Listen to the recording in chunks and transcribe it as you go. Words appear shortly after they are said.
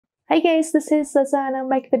Hi guys, this is Zaza and I'm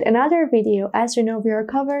back with another video. As you know, we are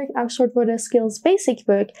covering Oxford Word Skills Basic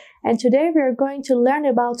Book, and today we are going to learn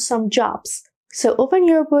about some jobs. So open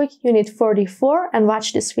your book, Unit 44, and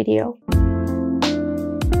watch this video.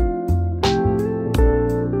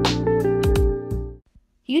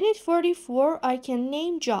 Unit 44, I can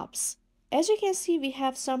name jobs. As you can see, we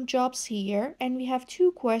have some jobs here, and we have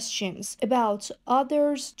two questions about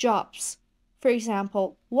others' jobs. For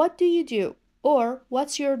example, what do you do? Or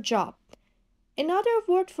what's your job? Another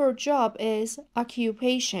word for job is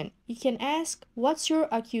occupation. You can ask what's your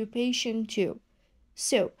occupation too.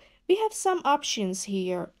 So we have some options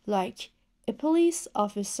here like a police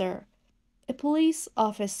officer, a police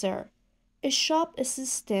officer, a shop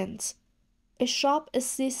assistant, a shop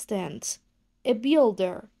assistant, a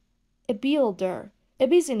builder, a builder, a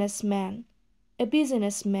businessman, a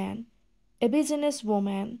businessman, a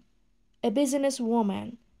businesswoman, a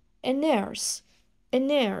businesswoman, a nurse, a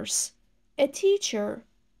nurse, a teacher,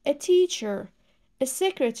 a teacher, a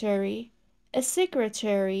secretary, a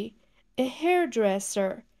secretary, a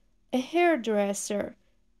hairdresser, a hairdresser,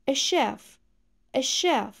 a chef, a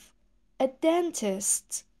chef, a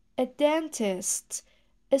dentist, a dentist,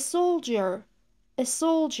 a soldier, a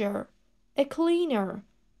soldier, a cleaner,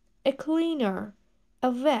 a cleaner,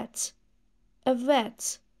 a vet, a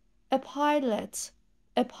vet, a pilot,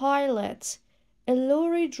 a pilot, a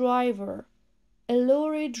lorry driver, a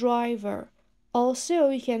lorry driver. Also,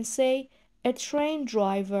 you can say a train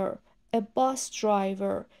driver, a bus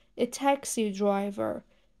driver, a taxi driver.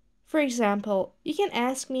 For example, you can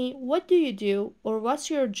ask me, what do you do or what's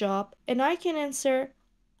your job? And I can answer,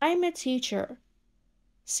 I'm a teacher.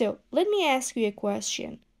 So, let me ask you a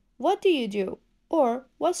question. What do you do? Or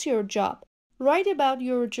what's your job? Write about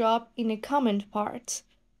your job in the comment part.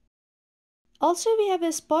 Also, we have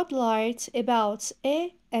a spotlight about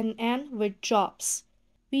a and an with jobs.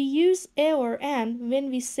 We use a or an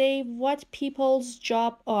when we say what people's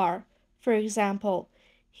job are. For example,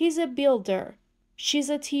 he's a builder, she's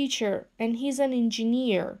a teacher, and he's an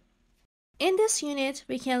engineer. In this unit,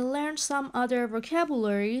 we can learn some other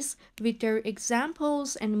vocabularies with their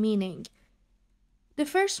examples and meaning. The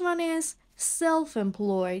first one is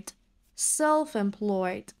self-employed.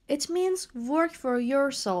 Self-employed. It means work for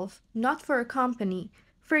yourself, not for a company.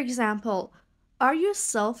 For example, are you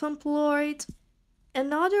self-employed?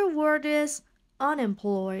 Another word is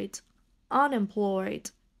unemployed.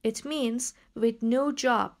 Unemployed. It means with no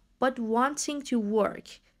job but wanting to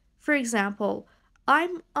work. For example,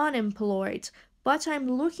 I'm unemployed, but I'm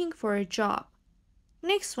looking for a job.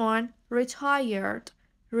 Next one, retired.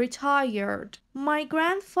 Retired. My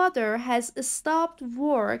grandfather has stopped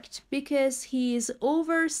work because he is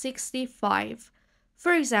over 65.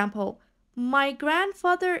 For example, my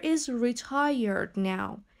grandfather is retired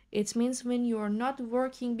now. It means when you are not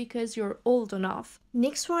working because you're old enough.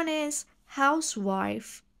 Next one is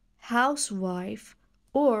housewife. Housewife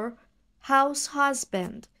or house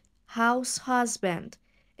husband. House husband.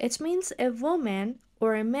 It means a woman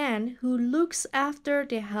or a man who looks after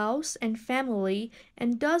the house and family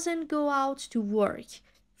and doesn't go out to work.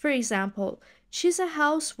 For example, she's a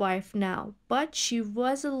housewife now, but she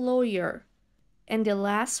was a lawyer. And the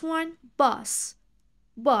last one, boss.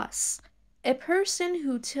 Boss. A person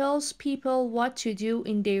who tells people what to do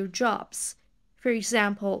in their jobs. For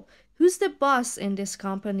example, who's the boss in this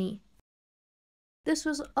company? This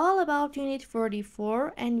was all about Unit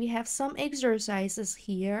 44, and we have some exercises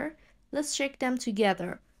here. Let's check them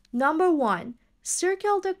together. Number 1.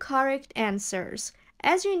 Circle the correct answers.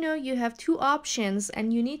 As you know, you have two options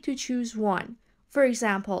and you need to choose one. For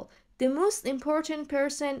example, the most important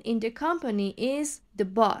person in the company is the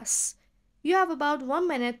boss. You have about 1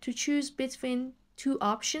 minute to choose between two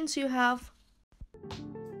options you have.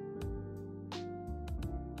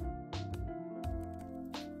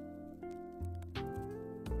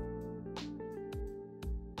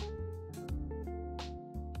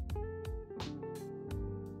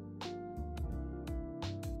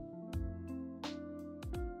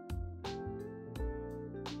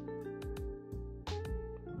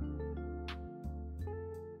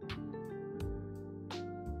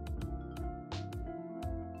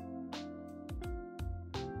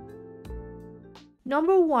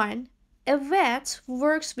 Number 1. A vet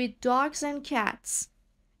works with dogs and cats.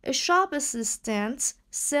 A shop assistant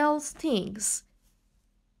sells things.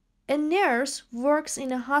 A nurse works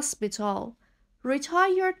in a hospital.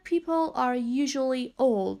 Retired people are usually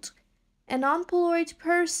old. An unemployed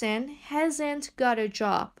person hasn't got a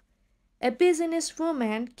job. A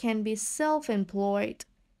businesswoman can be self-employed.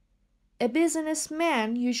 A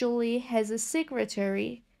businessman usually has a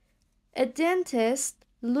secretary. A dentist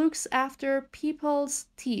looks after people's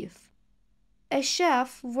teeth. A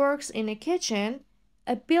chef works in a kitchen.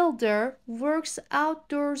 A builder works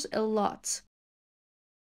outdoors a lot.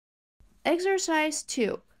 Exercise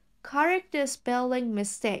 2. Correct the spelling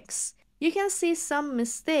mistakes. You can see some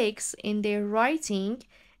mistakes in their writing.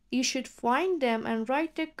 You should find them and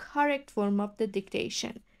write the correct form of the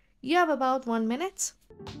dictation. You have about 1 minute.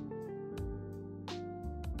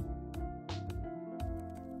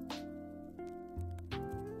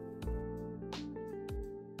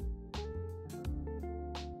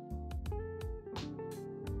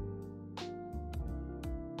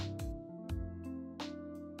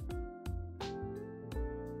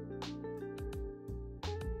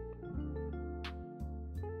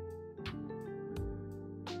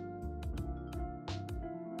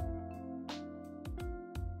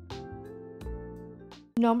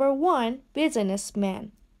 Number 1,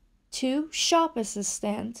 businessman. 2, shop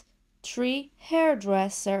assistant. 3,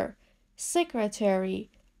 hairdresser.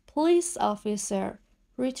 Secretary. Police officer.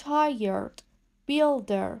 Retired.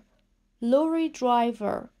 Builder. Lorry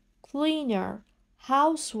driver. Cleaner.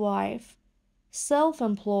 Housewife.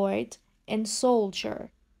 Self-employed, and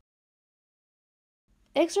soldier.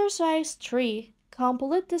 Exercise 3.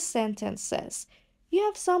 Complete the sentences. You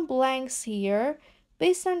have some blanks here.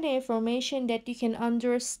 Based on the information that you can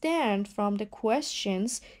understand from the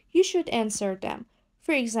questions, you should answer them.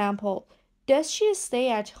 For example, does she stay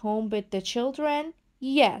at home with the children?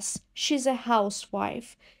 Yes, she's a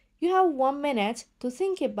housewife. You have 1 minute to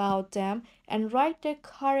think about them and write the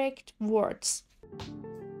correct words.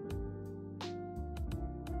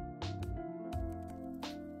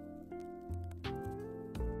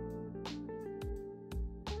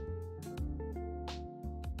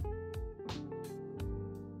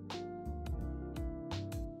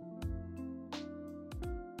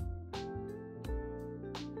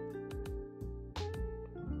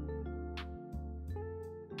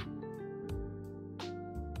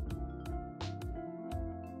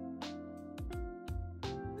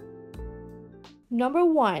 Number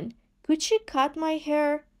 1. Could she cut my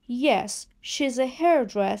hair? Yes, she's a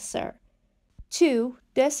hairdresser. 2.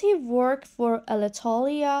 Does he work for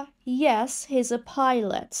Alitalia? Yes, he's a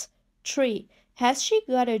pilot. 3. Has she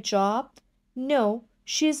got a job? No,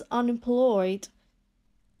 she's unemployed.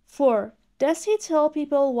 4. Does he tell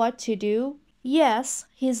people what to do? Yes,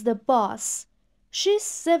 he's the boss. She's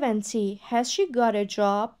 70. Has she got a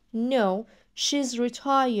job? No, she's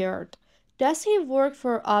retired. Does he work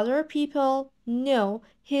for other people? No,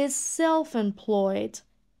 he's self-employed.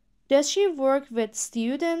 Does she work with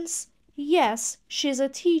students? Yes, she's a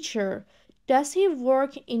teacher. Does he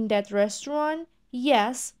work in that restaurant?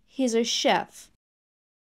 Yes, he's a chef.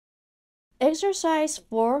 Exercise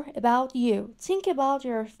 4 about you. Think about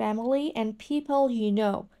your family and people you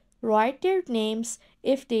know. Write their names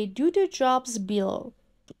if they do the jobs below.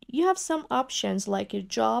 You have some options like a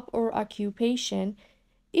job or occupation.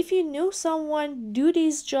 If you know someone do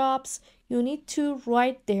these jobs, you need to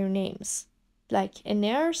write their names. Like a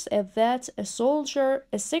nurse, a vet, a soldier,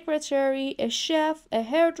 a secretary, a chef, a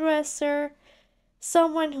hairdresser,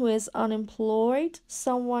 someone who is unemployed,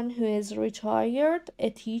 someone who is retired, a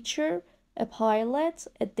teacher, a pilot,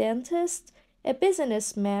 a dentist, a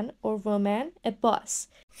businessman or woman, a boss.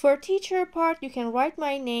 For teacher part, you can write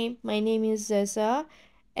my name. My name is Zaza.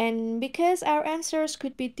 And because our answers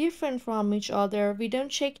could be different from each other, we don't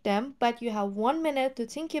check them, but you have 1 minute to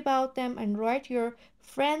think about them and write your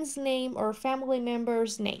friend's name or family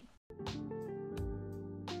member's name.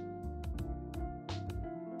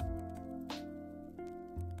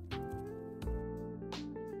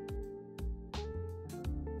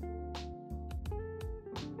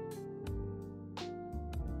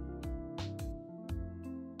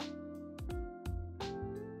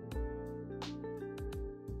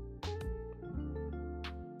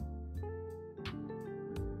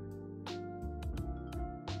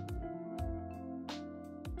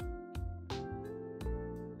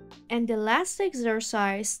 And the last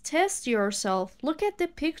exercise, test yourself. Look at the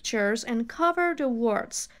pictures and cover the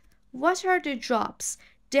words. What are the jobs?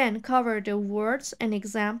 Then cover the words and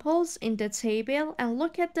examples in the table and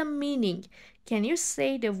look at the meaning. Can you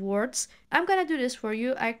say the words? I'm gonna do this for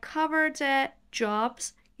you. I covered the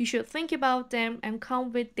jobs. You should think about them and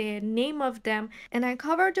come with the name of them. And I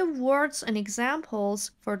covered the words and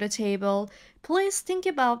examples for the table. Please think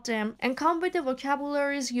about them and come with the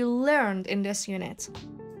vocabularies you learned in this unit.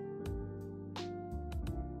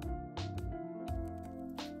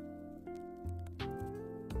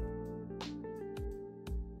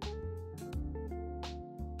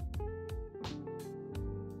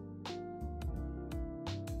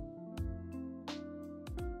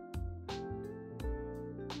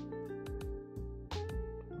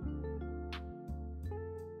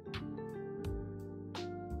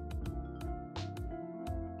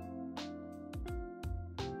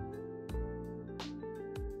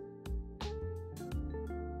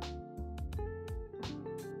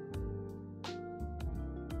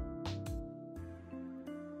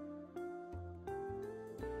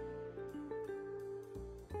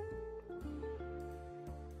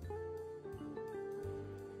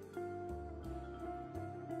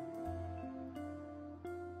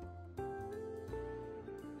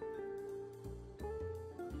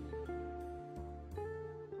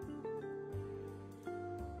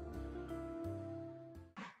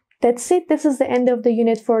 That's it, this is the end of the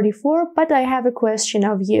Unit 44, but I have a question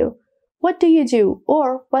of you. What do you do,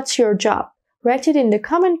 or what's your job? Write it in the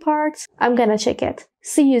comment parts. I'm gonna check it.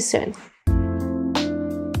 See you soon.